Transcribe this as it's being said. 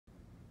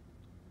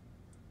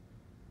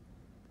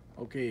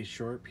Okay,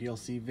 short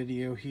PLC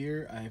video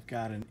here. I've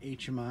got an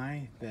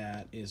HMI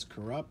that is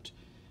corrupt.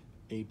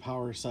 A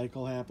power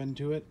cycle happened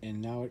to it,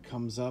 and now it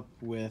comes up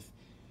with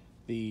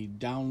the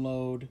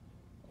download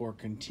or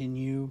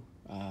continue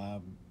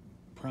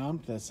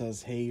prompt that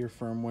says, hey, your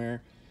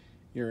firmware,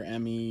 your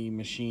ME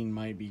machine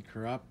might be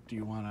corrupt. Do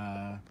you want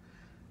to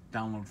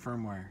download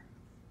firmware?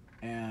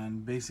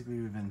 And basically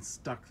we've been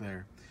stuck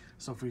there.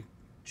 So if we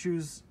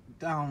choose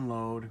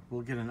download,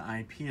 we'll get an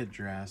IP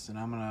address, and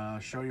I'm going to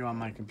show you on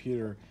my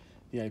computer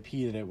the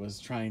IP that it was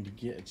trying to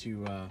get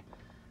to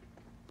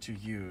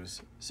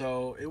use.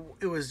 So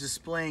it was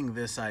displaying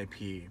this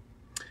IP,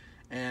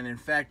 and in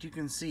fact you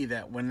can see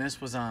that when this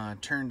was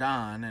turned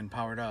on and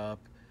powered up,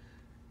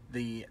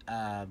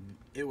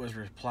 it was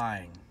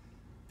replying.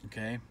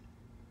 Okay.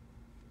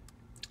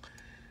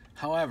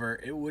 However,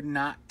 it would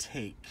not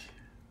take.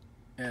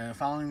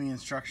 Following the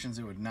instructions,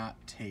 it would not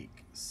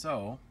take.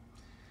 So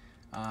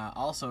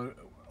also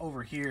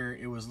over here,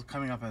 it was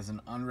coming up as an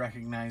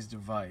unrecognized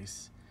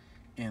device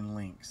in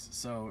links.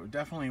 So it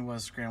definitely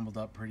was scrambled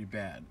up pretty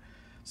bad.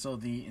 So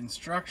the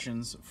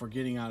instructions for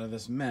getting out of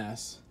this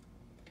mess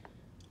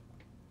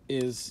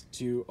is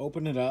to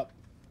open it up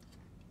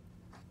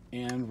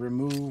and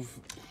remove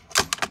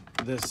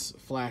this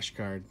flash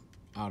card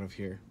out of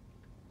here.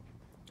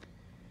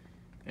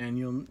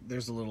 And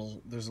there's a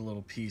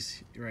little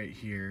piece right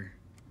here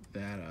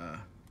that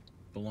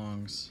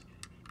belongs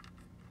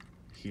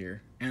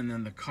here, and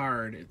then the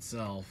card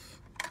itself,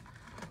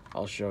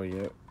 I'll show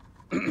you,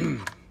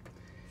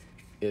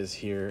 is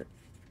here.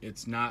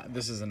 It's not,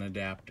 this is an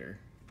adapter.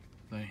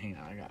 Hang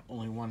on, I got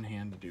only one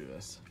hand to do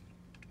this.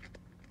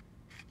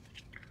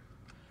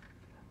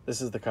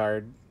 This is the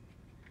card.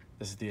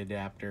 This is the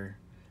adapter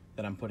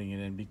that I'm putting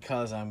it in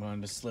because I'm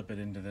going to slip it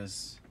into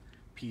this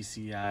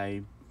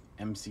PCI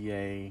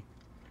MCA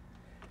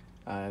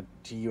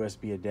to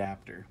USB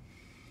adapter.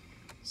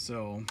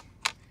 So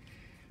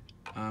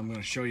I'm going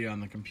to show you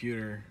on the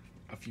computer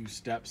a few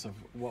steps of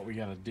what we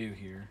got to do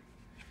here.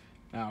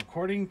 Now,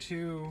 according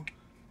to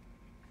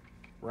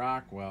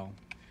Rockwell,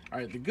 all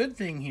right, the good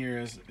thing here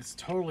is it's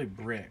totally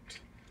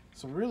bricked,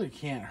 so we really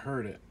can't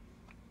hurt it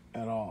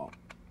at all.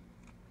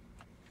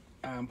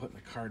 I'm putting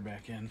the card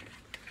back in.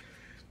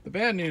 The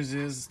bad news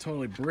is it's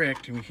totally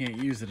bricked and we can't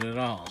use it at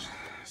all.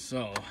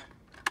 So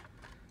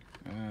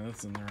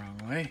that's in the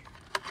wrong way.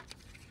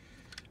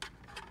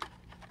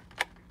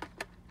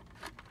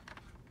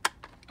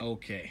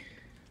 Okay,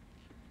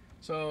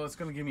 so it's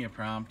going to give me a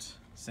prompt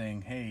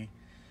saying, hey,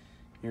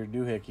 your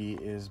doohickey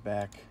is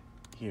back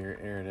here.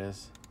 There it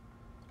is.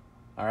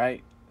 All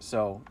right,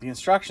 so the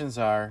instructions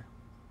are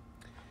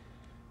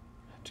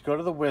to go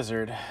to the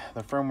wizard,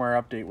 the firmware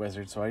update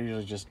wizard. So I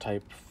usually just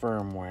type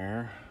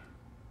firmware.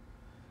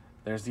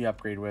 There's the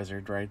upgrade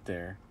wizard right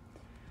there.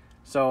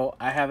 So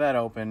I have that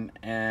open,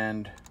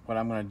 and what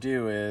I'm going to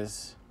do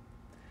is,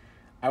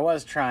 I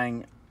was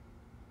trying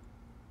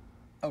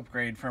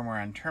upgrade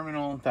firmware on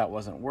terminal. That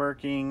wasn't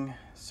working.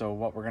 So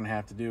what we're going to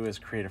have to do is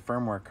create a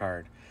firmware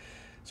card.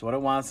 So what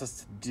it wants us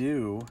to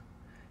do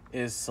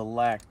is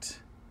select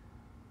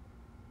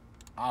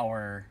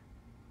our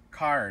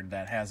card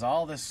that has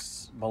all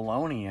this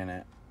baloney in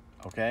it,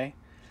 okay?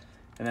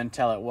 And then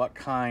tell it what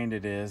kind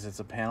it is. It's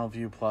a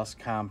PanelView Plus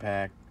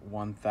Compact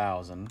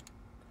 1000.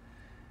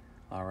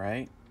 All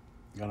right,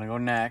 gonna go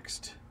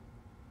next.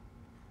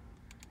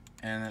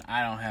 And then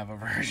I don't have a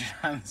version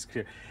on this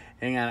computer.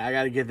 Hang on, I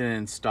gotta get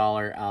an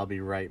installer. I'll be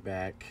right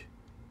back.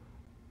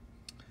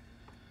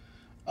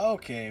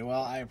 Okay,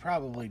 well, I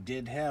probably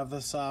did have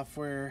the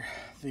software,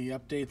 the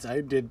updates.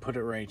 I did put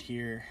it right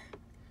here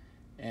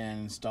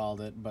and installed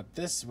it, but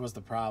this was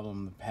the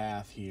problem. The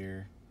path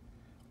here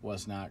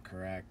was not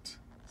correct.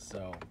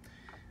 So,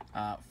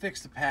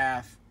 fixed the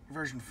path.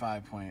 Version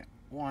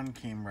 5.1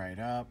 came right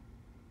up.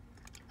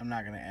 I'm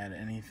not going to add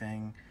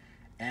anything,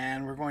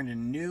 and we're going to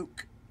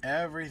nuke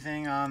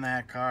everything on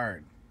that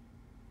card.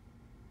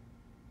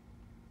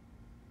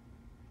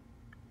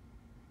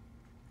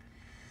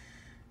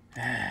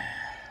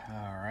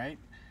 All right,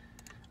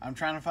 I'm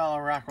trying to follow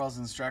Rockwell's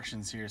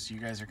instructions here, so you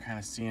guys are kind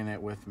of seeing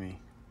it with me.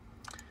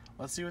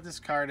 Let's see what this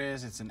card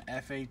is. It's an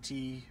FAT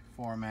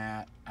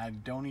format. I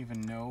don't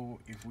even know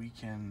if we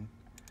can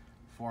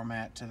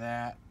format to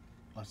that.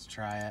 Let's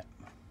try it.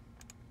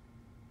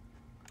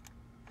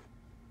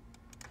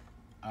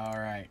 All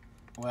right,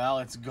 well,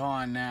 it's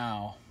gone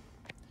now.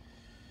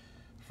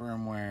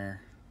 Firmware,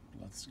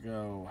 let's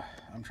go.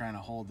 I'm trying to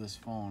hold this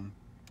phone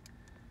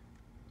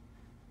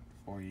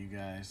for you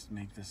guys to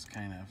make this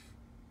kind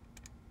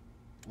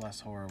of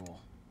less horrible.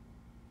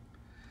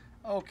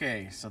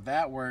 Okay, so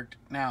that worked.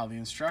 Now the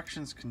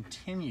instructions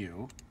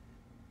continue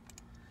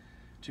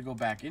to go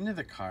back into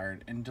the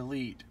card and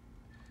delete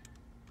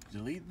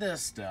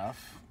this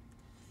stuff,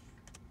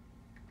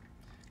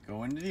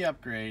 go into the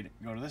upgrade,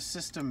 go to the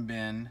system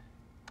bin,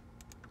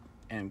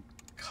 and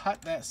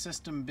cut that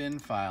system bin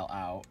file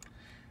out,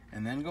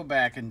 and then go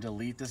back and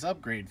delete this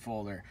upgrade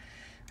folder.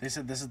 They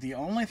said this is the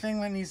only thing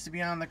that needs to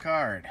be on the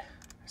card.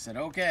 I said,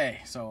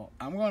 okay, so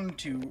I'm going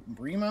to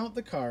remount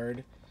the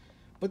card,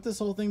 put this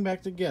whole thing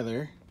back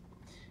together,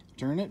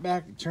 turn it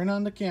back, turn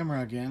on the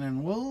camera again,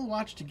 and we'll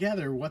watch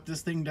together what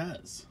this thing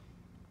does.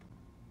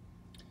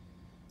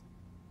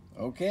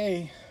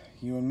 Okay,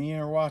 you and me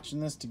are watching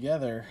this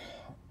together.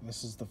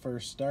 This is the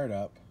first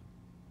startup.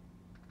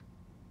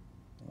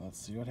 Let's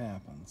see what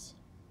happens.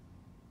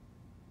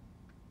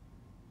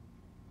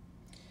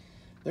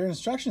 Their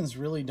instructions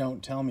really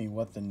don't tell me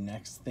what the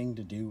next thing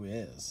to do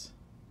is.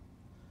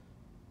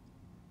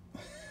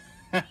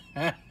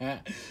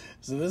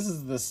 So this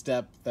is the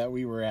step that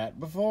we were at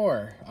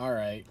before. All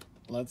right,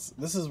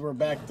 we're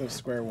back to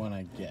square one,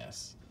 I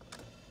guess.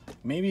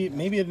 Maybe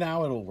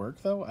now it'll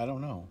work though. I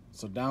don't know.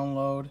 So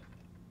download.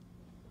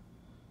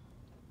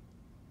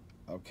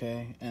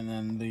 Okay, and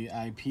then the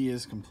IP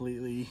is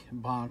completely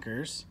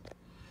bonkers.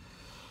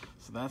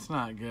 So that's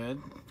not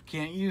good.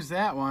 Can't use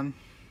that one.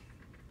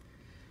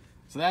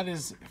 So that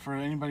is, for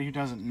anybody who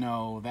doesn't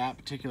know, that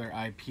particular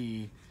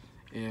IP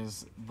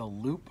is the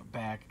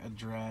loopback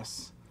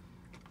address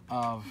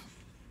of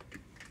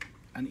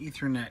an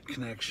Ethernet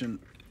connection,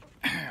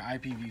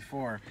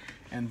 IPv4,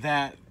 and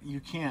that you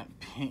can't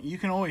ping, you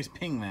can always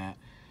ping that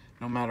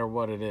no matter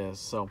what it is.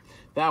 So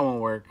that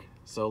won't work.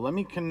 So let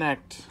me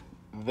connect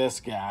this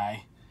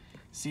guy,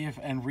 see if,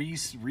 and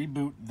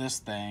reboot this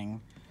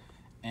thing,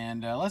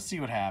 and let's see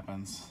what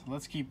happens.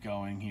 Let's keep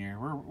going here.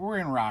 We're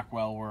in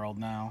Rockwell world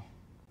now.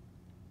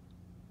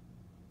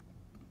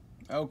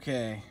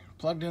 Okay,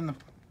 plugged in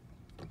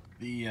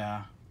the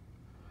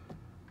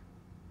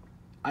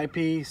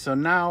IP. So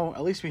now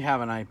at least we have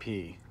an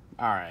IP.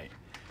 All right.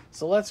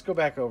 So let's go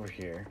back over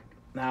here.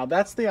 Now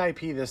that's the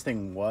IP this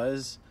thing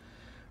was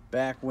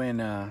back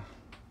when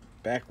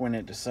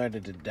it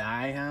decided to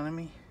die on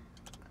me.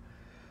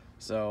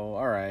 So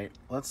all right,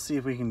 let's see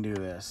if we can do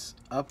this.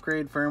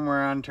 Upgrade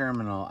firmware on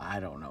terminal. I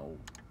don't know.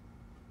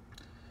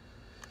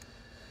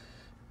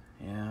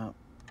 Yeah.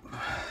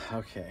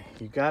 Okay,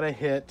 you gotta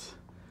hit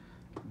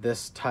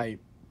this type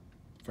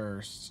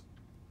first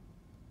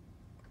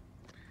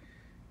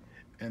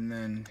and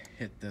then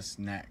hit this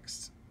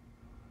next.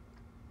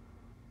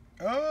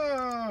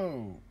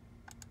 Oh,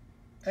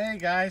 hey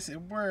guys,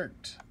 it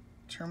worked.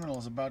 Terminal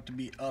is about to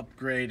be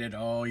upgraded.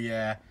 Oh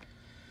yeah,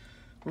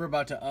 we're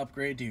about to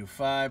upgrade to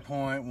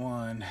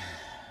 5.1.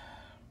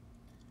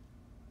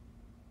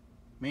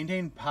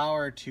 Maintain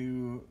power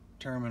to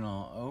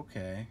terminal.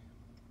 Okay,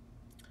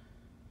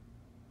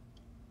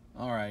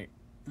 all right.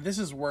 This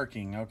is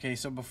working. Okay,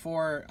 so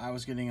before I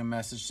was getting a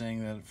message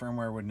saying that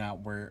firmware would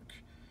not work.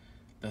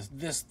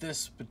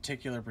 This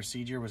particular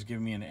procedure was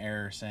giving me an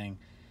error saying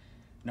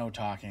no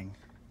talking.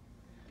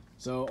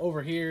 So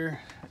over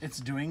here it's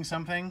doing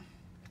something,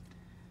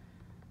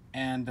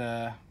 and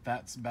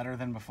that's better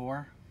than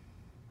before.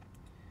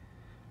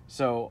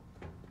 So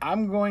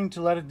I'm going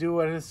to let it do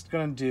what it's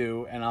going to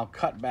do, and I'll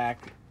cut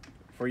back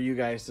for you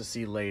guys to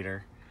see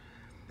later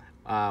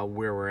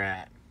where we're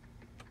at.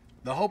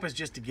 The hope is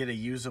just to get a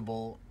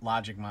usable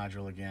logic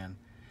module again.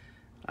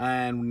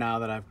 And now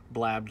that I've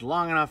blabbed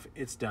long enough,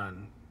 it's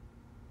done.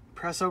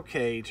 Press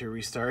OK to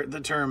restart the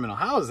terminal.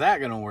 How is that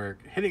going to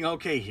work? Hitting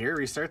OK here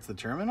restarts the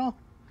terminal?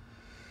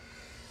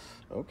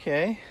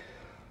 Okay.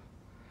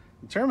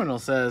 The terminal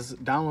says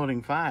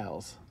downloading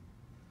files.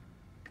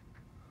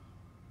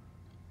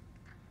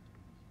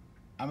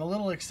 I'm a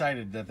little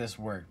excited that this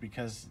worked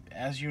because,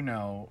 as you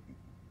know,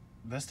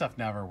 this stuff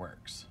never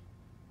works.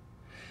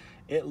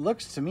 It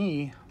looks to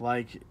me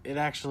like it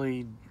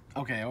actually,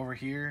 okay, over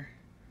here,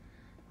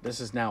 this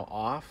is now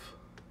off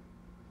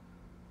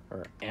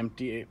or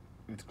empty,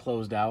 it's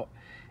closed out,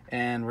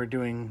 and we're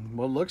doing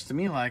what looks to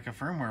me like a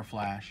firmware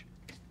flash.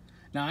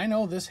 Now I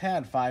know this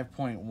had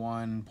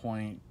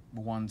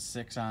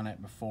 5.1.16 on it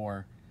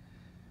before,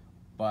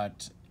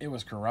 but it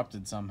was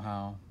corrupted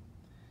somehow,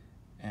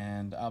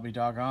 and I'll be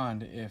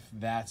doggoned if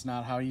that's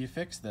not how you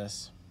fix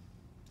this.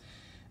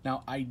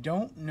 Now I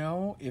don't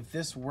know if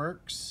this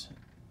works.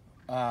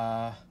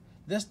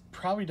 This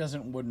probably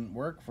wouldn't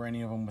work for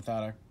any of them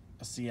without a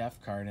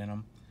CF card in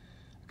them,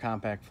 a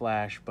compact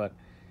flash, but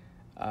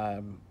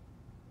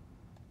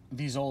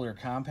these older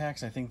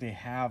compacts, I think they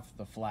have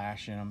the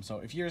flash in them. So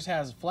if yours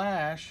has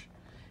flash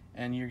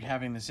and you're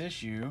having this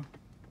issue,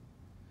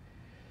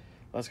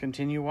 let's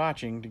continue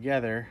watching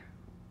together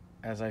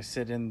as I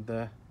sit in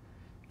the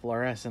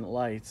fluorescent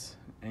lights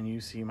and you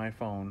see my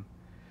phone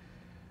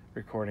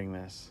recording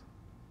this.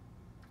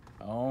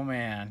 Oh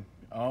man,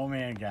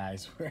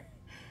 guys.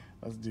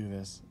 Let's do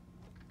this.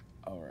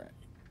 All right.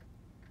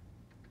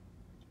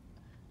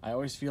 I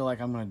always feel like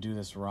I'm going to do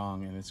this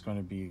wrong and it's going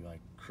to be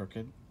like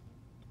crooked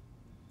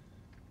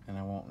and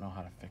I won't know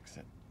how to fix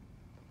it.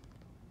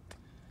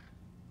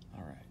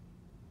 All right.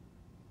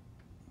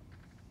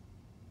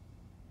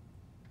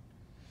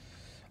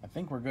 I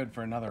think we're good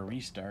for another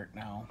restart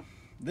now.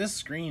 This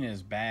screen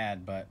is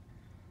bad, but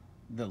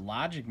the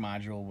logic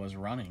module was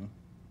running.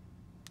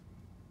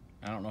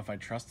 I don't know if I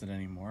trust it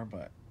anymore,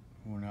 but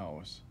who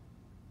knows?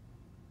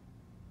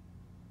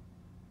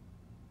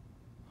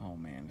 Oh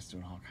man, it's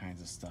doing all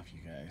kinds of stuff, you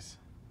guys.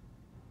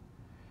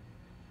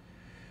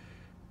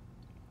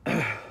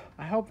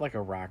 I hope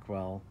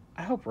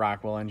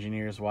Rockwell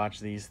engineers watch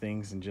these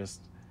things and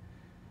just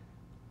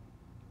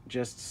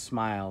just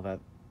smile that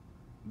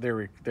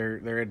their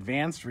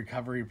advanced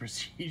recovery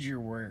procedure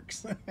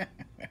works.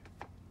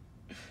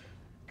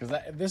 Because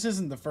this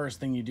isn't the first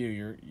thing you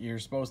do. You're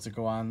supposed to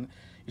go on.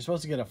 You're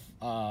supposed to get a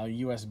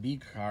USB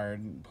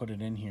card and put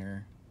it in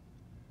here,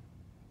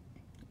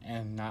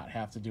 and not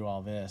have to do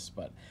all this.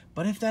 But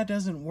if that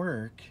doesn't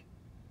work,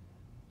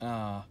 you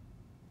know,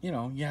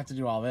 you have to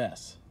do all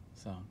this.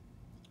 So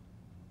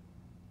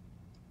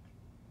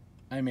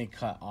I may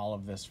cut all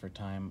of this for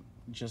time,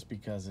 just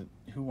because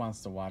who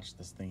wants to watch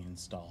this thing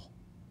install?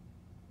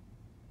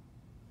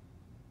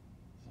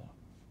 So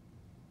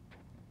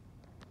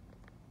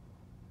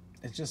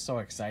it's just so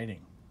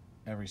exciting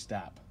every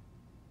step.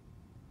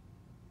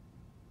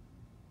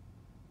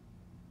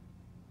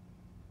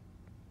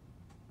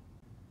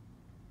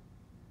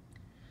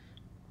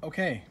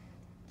 Okay,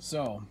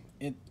 so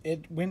it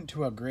went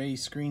to a gray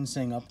screen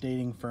saying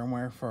updating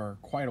firmware for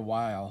quite a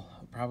while,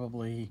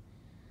 probably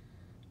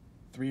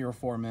 3 or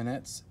 4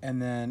 minutes,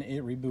 and then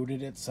it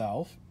rebooted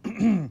itself.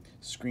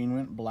 Screen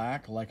went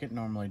black like it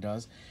normally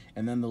does,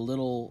 and then the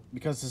little,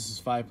 because this is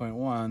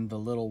 5.1, the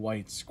little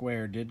white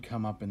square did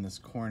come up in this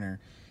corner.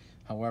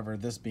 However,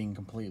 this being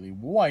completely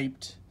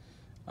wiped,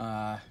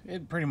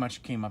 it pretty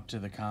much came up to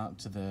the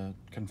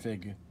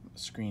config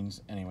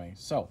screens anyway.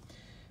 So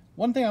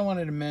one thing I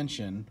wanted to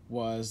mention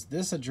was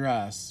this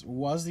address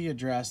was the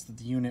address that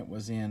the unit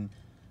was in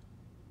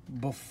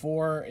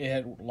before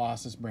it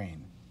lost its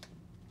brain.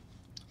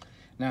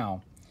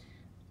 Now,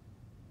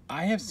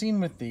 I have seen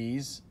with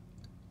these,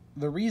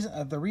 the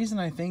reason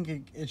I think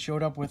it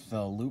showed up with the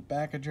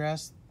loopback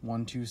address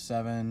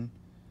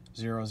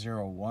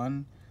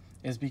 127.0.0.1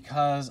 is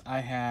because I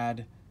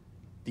had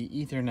the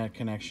Ethernet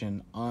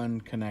connection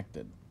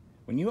unconnected.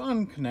 When you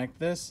unconnect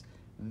this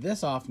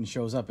often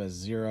shows up as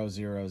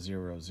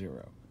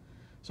 0000.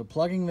 So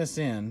plugging this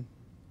in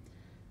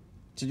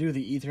to do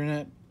the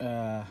Ethernet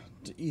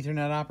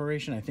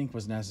operation, I think,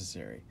 was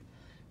necessary.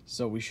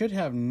 So we should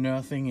have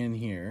nothing in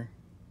here,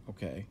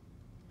 okay.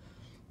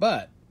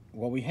 But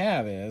what we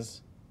have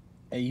is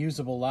a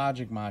usable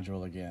logic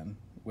module again,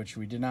 which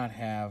we did not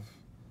have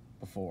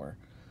before.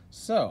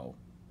 So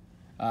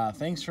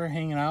thanks for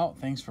hanging out,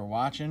 thanks for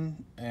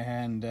watching,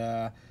 and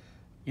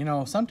you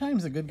know,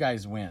 sometimes the good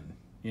guys win.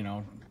 You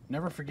know,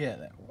 never forget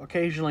that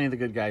occasionally the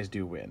good guys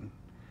do win.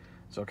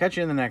 So catch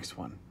you in the next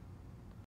one.